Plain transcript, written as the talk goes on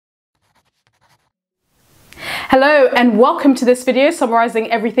Hello and welcome to this video summarizing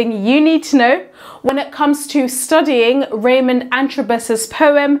everything you need to know when it comes to studying Raymond Antrobus's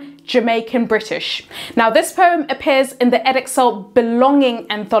poem Jamaican British. Now this poem appears in the Edexcel Belonging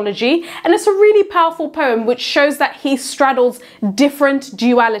Anthology and it's a really powerful poem which shows that he straddles different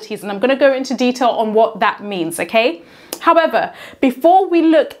dualities, and I'm going to go into detail on what that means, okay? However, before we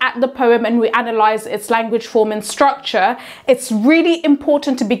look at the poem and we analyze its language, form and structure, it's really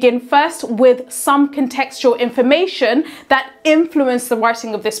important to begin first with some contextual information that influenced the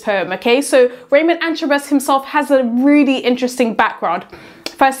writing of this poem, okay? So Raymond Antrobus himself has a really interesting background.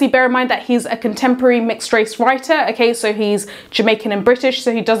 Firstly, bear in mind that he's a contemporary mixed race writer, okay? So he's Jamaican and British,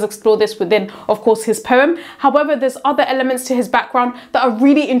 so he does explore this within, of course, his poem. However, there's other elements to his background that are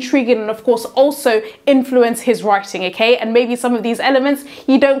really intriguing and, of course, also influence his writing, okay? And maybe some of these elements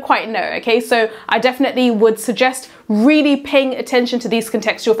you don't quite know, okay? So I definitely would suggest really paying attention to these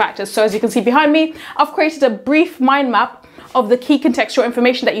contextual factors. So as you can see behind me, I've created a brief mind map of the key contextual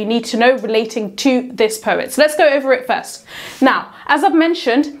information that you need to know relating to this poet. So let's go over it first. Now, as I've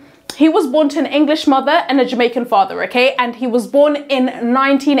mentioned, he was born to an English mother and a Jamaican father, okay? And he was born in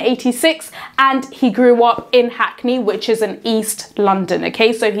 1986 and he grew up in Hackney, which is in East London,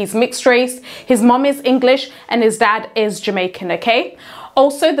 okay? So he's mixed race, his mum is English and his dad is Jamaican, okay?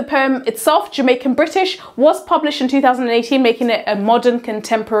 Also, the poem itself, Jamaican British, was published in 2018, making it a modern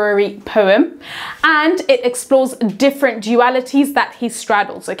contemporary poem. And it explores different dualities that he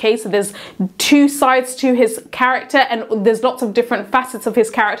straddles, okay? So there's two sides to his character and there's lots of different facets of his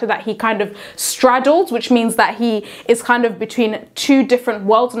character that he kind of straddles, which means that he is kind of between two different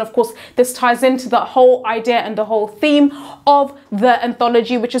worlds. And of course, this ties into the whole idea and the whole theme of the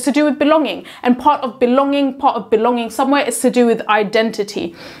anthology, which is to do with belonging. And part of belonging somewhere is to do with identity.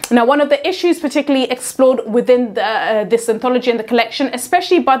 Now, one of the issues particularly explored within this anthology and the collection,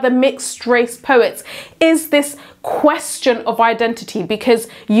 especially by the mixed race poets, is this question of identity, because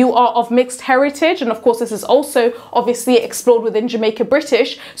you are of mixed heritage, and of course this is also obviously explored within Jamaican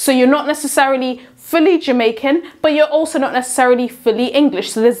British, so you're not necessarily fully Jamaican, but you're also not necessarily fully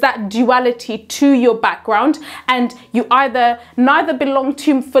English. So there's that duality to your background, and you neither belong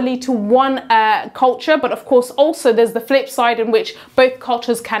fully to one culture, but of course also there's the flip side in which both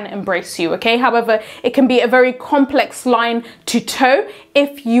cultures can embrace you, okay? However, it can be a very complex line to toe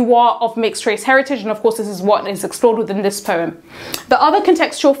if you are of mixed race heritage, and of course this is what is explored within this poem. The other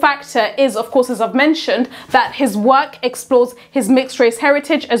contextual factor is, of course, as I've mentioned, that his work explores his mixed race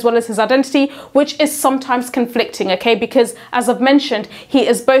heritage as well as his identity, which is sometimes conflicting, okay? Because as I've mentioned, he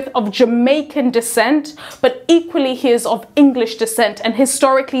is both of Jamaican descent, but equally he is of English descent, and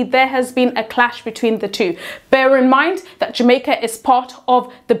historically there has been a clash between the two. Bear in mind that Jamaica is part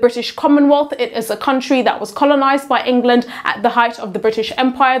of the British Commonwealth. It is a country that was colonized by England at the height of the British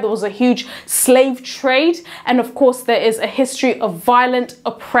Empire. There was a huge slave trade, and of course there is a history of violent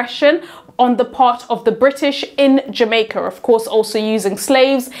oppression on the part of the British in Jamaica, of course also using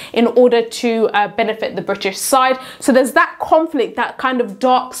slaves in order to benefit the British side. So there's that conflict, that kind of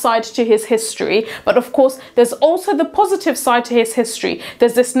dark side to his history, but of course there's also the positive side to his history.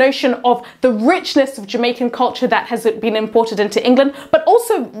 There's this notion of the richness of Jamaican culture that has been imported into England, but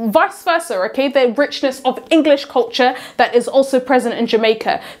also vice versa, okay? The richness of English culture that is also present in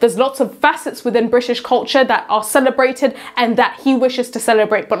Jamaica. There's lots of facets within British culture that are celebrated and that he wishes to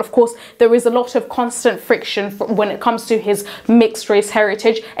celebrate, but of course there is a lot of constant friction when it comes to his mixed race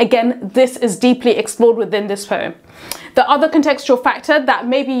heritage. Again, this is deeply explored within this poem. The other contextual factor that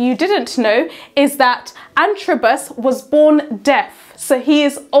maybe you didn't know is that Antrobus was born deaf. So he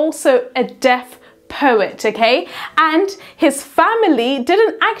is also a deaf poet, okay? And his family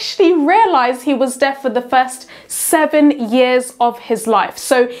didn't actually realize he was deaf for the first 7 years of his life.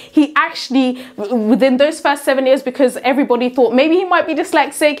 So he actually, within those first 7 years, because everybody thought maybe he might be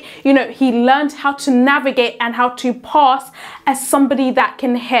dyslexic, you know, he learned how to navigate and how to pass as somebody that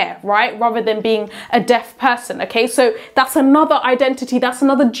can hear, right? Rather than being a deaf person, okay? So that's another identity, that's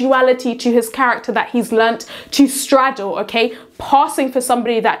another duality to his character that he's learnt to straddle, okay? Passing for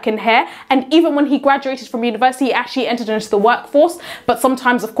somebody that can hear. And even when he graduated from university, he actually entered into the workforce. But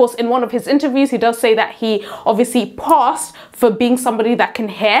sometimes, of course, in one of his interviews, he does say that he obviously passed for being somebody that can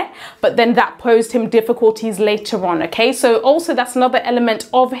hear, but then that posed him difficulties later on, okay? So also that's another element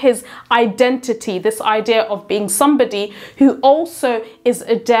of his identity, this idea of being somebody who also is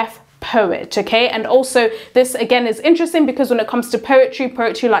a deaf poet, okay? And also this again is interesting because when it comes to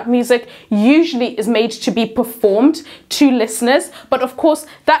poetry like music usually is made to be performed to listeners, but of course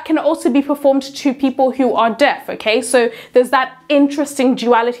that can also be performed to people who are deaf, okay? So there's that interesting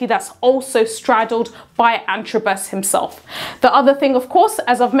duality that's also straddled by Antrobus himself. The other thing, of course,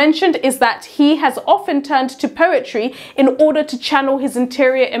 as I've mentioned, is that he has often turned to poetry in order to channel his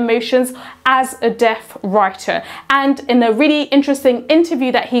interior emotions as a deaf writer. And in a really interesting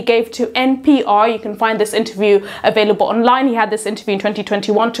interview that he gave to NPR, you can find this interview available online. He had this interview in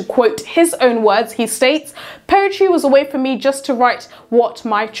 2021. To quote his own words, he states, "Poetry was a way for me just to write what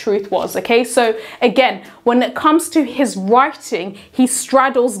my truth was." Okay, so again, when it comes to his writing, he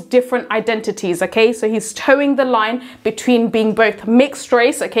straddles different identities, okay? So he's towing the line between being both mixed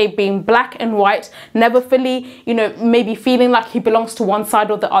race, okay, being black and white, never fully, you know, maybe feeling like he belongs to one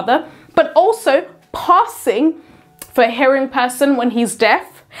side or the other, but also passing for a hearing person when he's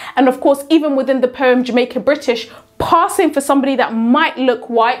deaf. And of course, even within the poem Jamaican British, passing for somebody that might look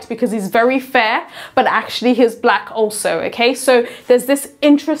white because he's very fair, but actually he's black also, okay? So there's this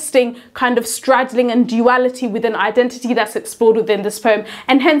interesting kind of straddling and duality within identity that's explored within this poem,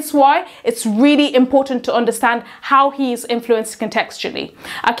 and hence why it's really important to understand how he is influenced contextually.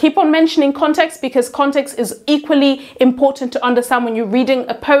 I keep on mentioning context because context is equally important to understand when you're reading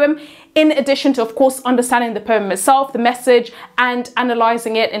a poem, in addition to, of course, understanding the poem itself, the message, and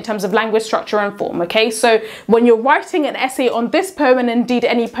analyzing it in terms of language, structure, and form, okay? So when you're writing an essay on this poem, and indeed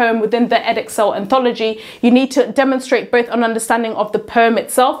any poem within the Edexcel Anthology, you need to demonstrate both an understanding of the poem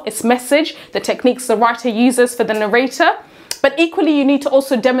itself, its message, the techniques the writer uses for the narrator, but equally you need to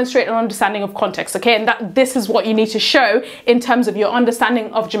also demonstrate an understanding of context, okay? And that this is what you need to show in terms of your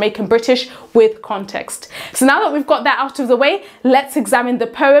understanding of Jamaican British with context. So now that we've got that out of the way, let's examine the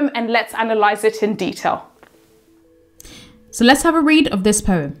poem and let's analyze it in detail. So let's have a read of this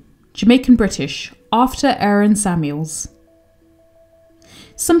poem, Jamaican British, after Aaron Samuels.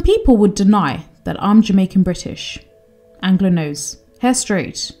 Some people would deny that I'm Jamaican British. Anglo nose, hair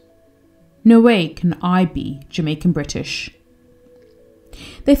straight. No way can I be Jamaican British.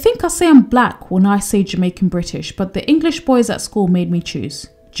 They think I say I'm black when I say Jamaican British, but the English boys at school made me choose.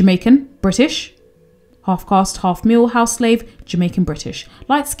 Jamaican, British, half caste, half mule, house slave, Jamaican British.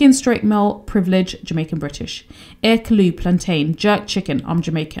 Light skin, straight male, privilege, Jamaican British. Air Kaloo, plantain, jerk chicken, I'm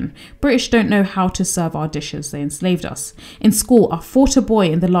Jamaican. British don't know how to serve our dishes, they enslaved us. In school, I fought a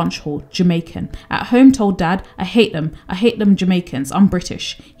boy in the lunch hall, Jamaican. At home told dad, I hate them Jamaicans, I'm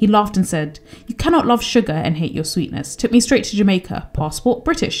British. He laughed and said, you cannot love sugar and hate your sweetness. Took me straight to Jamaica, passport,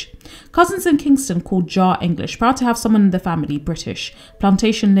 British. Cousins in Kingston called jar English, proud to have someone in the family, British.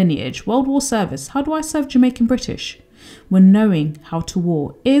 Plantation lineage, World War service, how do I serve Jamaican British? When knowing how to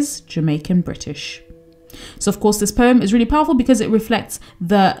war is Jamaican British. So of course this poem is really powerful because it reflects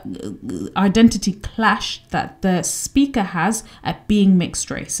the identity clash that the speaker has at being mixed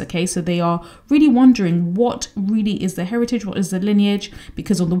race, okay? So they are really wondering what really is the heritage, what is the lineage,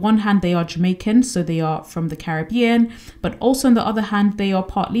 because on the one hand they are Jamaican, so they are from the Caribbean, but also on the other hand they are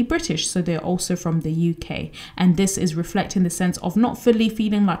partly British, so they're also from the UK. And this is reflecting the sense of not fully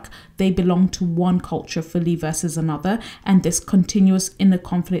feeling like they belong to one culture fully versus another, and this continuous inner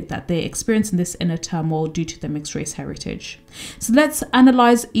conflict that they experience in this inner turmoil due to their mixed race heritage. So let's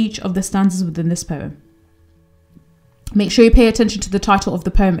analyze each of the stanzas within this poem. Make sure you pay attention to the title of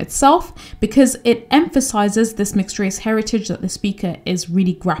the poem itself because it emphasizes this mixed race heritage that the speaker is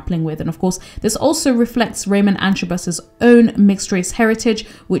really grappling with. And of course, this also reflects Raymond Antrobus's own mixed race heritage,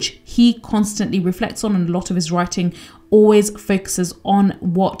 which he constantly reflects on, and a lot of his writing always focuses on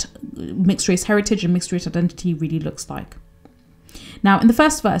what mixed race heritage and mixed race identity really looks like. Now, in the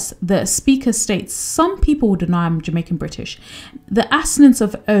first verse, the speaker states, some people will deny I'm Jamaican British. The assonance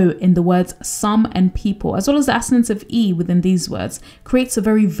of O in the words some and people, as well as the assonance of E within these words, creates a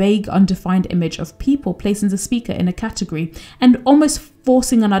very vague, undefined image of people, placing the speaker in a category and almost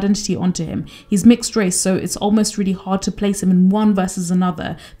forcing an identity onto him. He's mixed race, so it's almost really hard to place him in one versus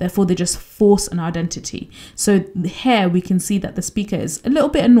another. Therefore, they just force an identity. So here we can see that the speaker is a little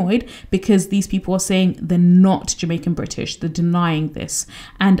bit annoyed because these people are saying they're not Jamaican British. They're denying this.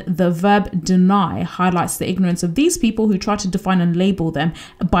 And the verb deny highlights the ignorance of these people who try to define and label them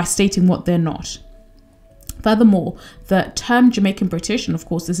by stating what they're not. Furthermore, the term Jamaican British, and of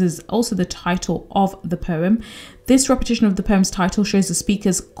course this is also the title of the poem, this repetition of the poem's title shows the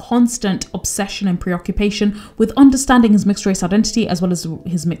speaker's constant obsession and preoccupation with understanding his mixed race identity as well as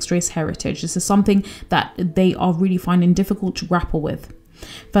his mixed race heritage. This is something that they are really finding difficult to grapple with.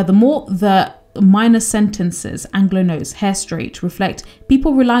 Furthermore, the minor sentences, Anglo nose, hair straight, reflect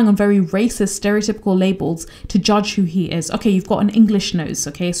people relying on very racist stereotypical labels to judge who he is. Okay, you've got an English nose,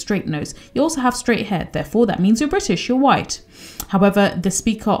 okay, a straight nose. You also have straight hair, therefore that means you're British, you're white. However, the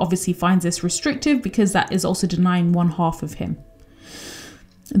speaker obviously finds this restrictive because that is also denying one half of him.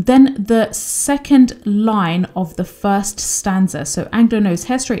 Then the second line of the first stanza. So Anglo nose,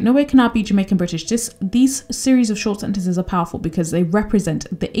 hair straight, no way can I be Jamaican British. These series of short sentences are powerful because they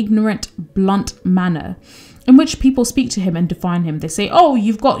represent the ignorant, blunt manner in which people speak to him and define him. They say, oh,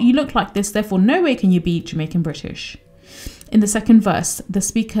 you look like this, therefore no way can you be Jamaican British. In the second verse, the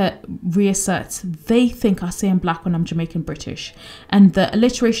speaker reasserts, they think I say I'm black when I'm Jamaican British. And the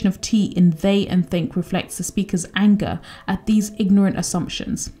alliteration of T in they and think reflects the speaker's anger at these ignorant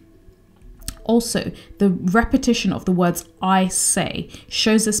assumptions. Also, the repetition of the words I say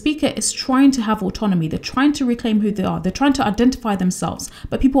shows the speaker is trying to have autonomy. They're trying to reclaim who they are. They're trying to identify themselves,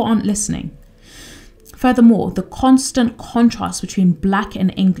 but people aren't listening. Furthermore, the constant contrast between black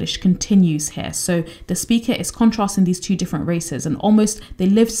and English continues here. So the speaker is contrasting these two different races, and almost they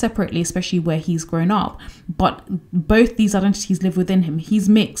live separately, especially where he's grown up, but both these identities live within him. He's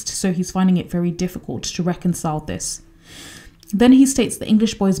mixed, so he's finding it very difficult to reconcile this. Then he states the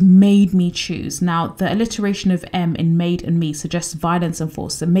English boys made me choose. Now, the alliteration of M in made and me suggests violence and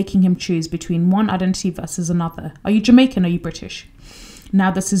force, so making him choose between one identity versus another. Are you Jamaican? Are you British? Now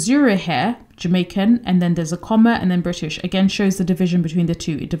the caesura here, Jamaican, and then there's a comma and then British, again shows the division between the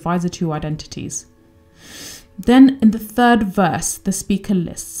two. It divides the two identities. Then in the third verse, the speaker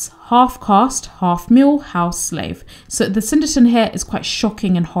lists half caste, half mule, house slave. So the syndeton here is quite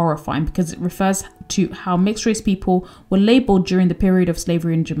shocking and horrifying because it refers to how mixed race people were labelled during the period of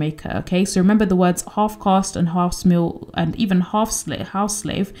slavery in Jamaica. Okay, so remember the words half caste and half mule and even house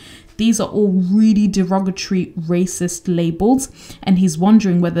slave. These are all really derogatory racist labels, and he's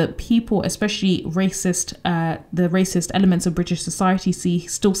wondering whether people, especially the racist elements of British society,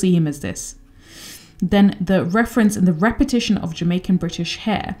 still see him as this. Then the reference and the repetition of Jamaican British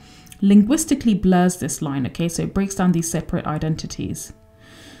hair linguistically blurs this line, okay? So it breaks down these separate identities.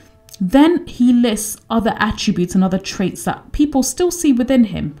 Then he lists other attributes and other traits that people still see within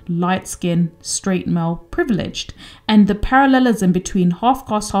him: light skin, straight male, privileged. And the parallelism between half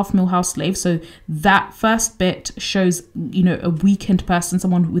caste, half male, house slave. So that first bit shows, a weakened person,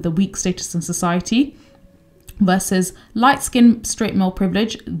 someone with a weak status in society, versus light skin, straight male,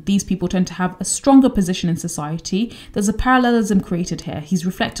 privilege. These people tend to have a stronger position in society. There's a parallelism created here. He's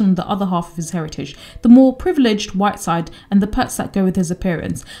reflecting on the other half of his heritage, the more privileged white side and the perks that go with his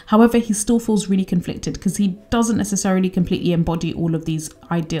appearance. However, he still feels really conflicted because he doesn't necessarily completely embody all of these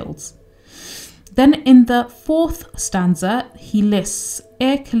ideals. Then in the fourth stanza, he lists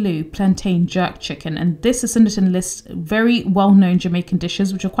Aircaloo, plantain, jerk chicken, and this syndeton lists very well-known Jamaican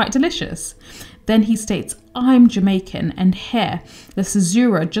dishes which are quite delicious. Then he states, I'm Jamaican, and here, the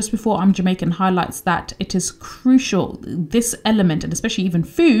caesura just before I'm Jamaican highlights that it is crucial, this element, and especially even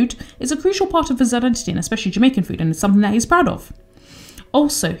food, is a crucial part of his identity, and especially Jamaican food, and it's something that he's proud of.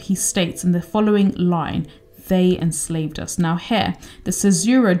 Also, he states in the following line, they enslaved us. Now here, the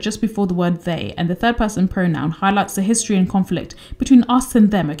caesura just before the word they and the third person pronoun highlights the history and conflict between us and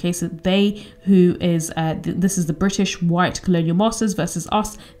them. Okay, so they, who is, this is the British white colonial masters versus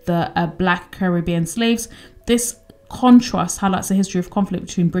us, the black Caribbean slaves. This contrast highlights the history of conflict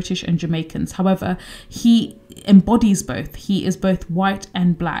between British and Jamaicans. However, he embodies both. He is both white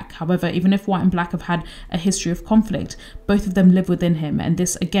and black. However, even if white and black have had a history of conflict, both of them live within him, and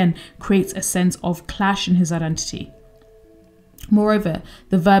this again creates a sense of clash in his identity. Moreover,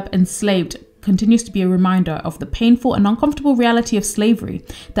 the verb enslaved continues to be a reminder of the painful and uncomfortable reality of slavery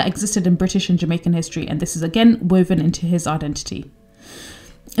that existed in British and Jamaican history, and this is again woven into his identity.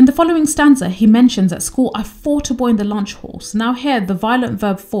 In the following stanza, he mentions at school, I fought a boy in the lunch hall. So now here, the violent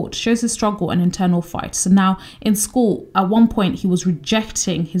verb fought shows his struggle and internal fight. So now in school, at one point, he was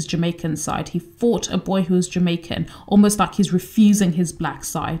rejecting his Jamaican side. He fought a boy who was Jamaican, almost like he's refusing his black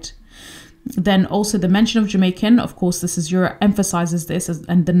side. Then also the mention of Jamaican, of course, the caesura emphasizes this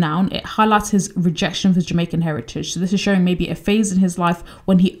and the noun. It highlights his rejection of his Jamaican heritage. So this is showing maybe a phase in his life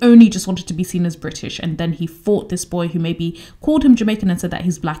when he only just wanted to be seen as British, and then he fought this boy who maybe called him Jamaican and said that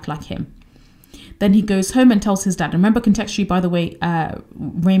he's black like him. Then he goes home and tells his dad. And remember, contextually, by the way,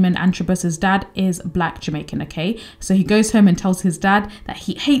 Raymond Antrobus's dad is black Jamaican, okay? So he goes home and tells his dad that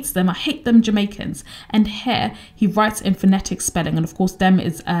he hates them. I hate them Jamaicans. And here he writes in phonetic spelling. And of course, them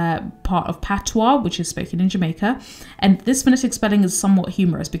is part of patois, which is spoken in Jamaica. And this phonetic spelling is somewhat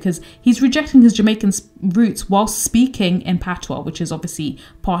humorous because he's rejecting his Jamaican roots while speaking in patois, which is obviously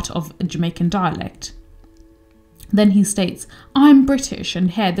part of a Jamaican dialect. Then he states, I'm British.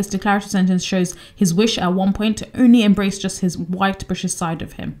 And here, this declarative sentence shows his wish at one point to only embrace just his white British side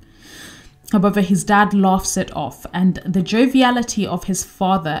of him. However, his dad laughs it off, and the joviality of his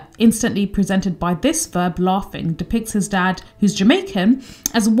father, instantly presented by this verb, laughing, depicts his dad, who's Jamaican,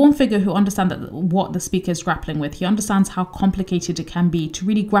 as a warm figure who understands what the speaker is grappling with. He understands how complicated it can be to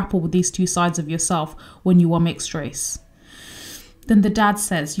really grapple with these two sides of yourself when you are mixed race. Then the dad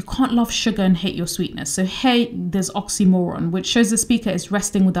says, you can't love sugar and hate your sweetness. So here there's oxymoron, which shows the speaker is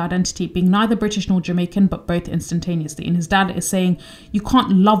wrestling with the identity, being neither British nor Jamaican, but both instantaneously. And his dad is saying, you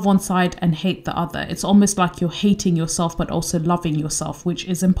can't love one side and hate the other. It's almost like you're hating yourself, but also loving yourself, which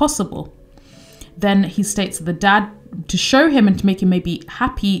is impossible. Then he states that the dad, to show him and to make him maybe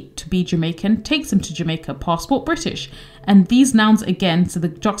happy to be Jamaican, takes him to Jamaica, passport British. And these nouns again, so the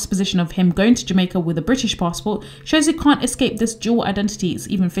juxtaposition of him going to Jamaica with a British passport shows he can't escape this dual identity. It's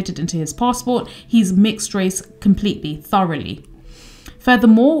even fitted into his passport. He's mixed race completely, thoroughly.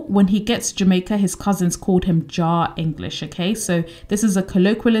 Furthermore, when he gets to Jamaica, his cousins called him Jar English, okay? So this is a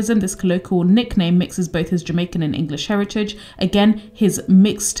colloquialism. This colloquial nickname mixes both his Jamaican and English heritage. Again, his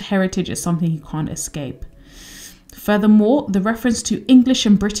mixed heritage is something he can't escape. Furthermore, the reference to English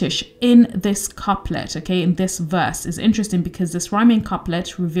and British in this couplet, okay, in this verse is interesting because this rhyming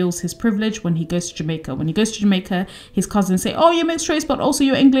couplet reveals his privilege when he goes to Jamaica. When he goes to Jamaica, his cousins say, oh, you're mixed race, but also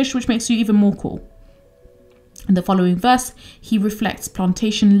you're English, which makes you even more cool. In the following verse, he reflects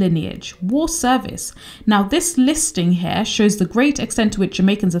plantation lineage, war service. Now, this listing here shows the great extent to which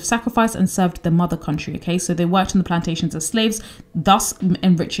Jamaicans have sacrificed and served their mother country, okay? So they worked in the plantations as slaves, thus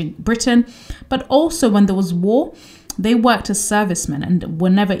enriching Britain. But also when there was war, they worked as servicemen and were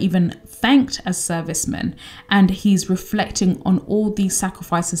never even thanked as servicemen. And he's reflecting on all these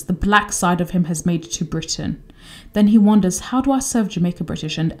sacrifices the black side of him has made to Britain. Then he wonders, how do I serve Jamaica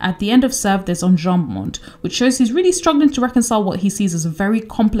British? And at the end of serve, there's enjambment, which shows he's really struggling to reconcile what he sees as a very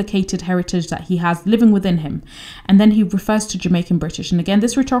complicated heritage that he has living within him. And then he refers to Jamaican British. And again,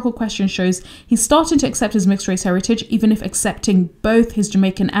 this rhetorical question shows he's starting to accept his mixed race heritage, even if accepting both his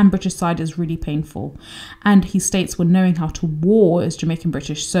Jamaican and British side is really painful. And he states we're knowing how to war as Jamaican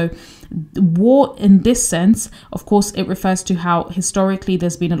British. So war in this sense, of course, it refers to how historically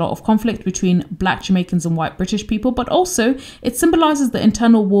there's been a lot of conflict between black Jamaicans and white British people, but also it symbolizes the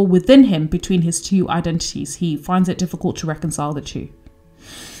internal war within him between his two identities. He finds it difficult to reconcile the two.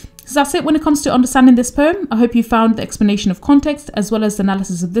 So that's it when it comes to understanding this poem. I hope you found the explanation of context as well as the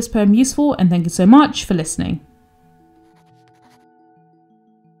analysis of this poem useful, and thank you so much for listening.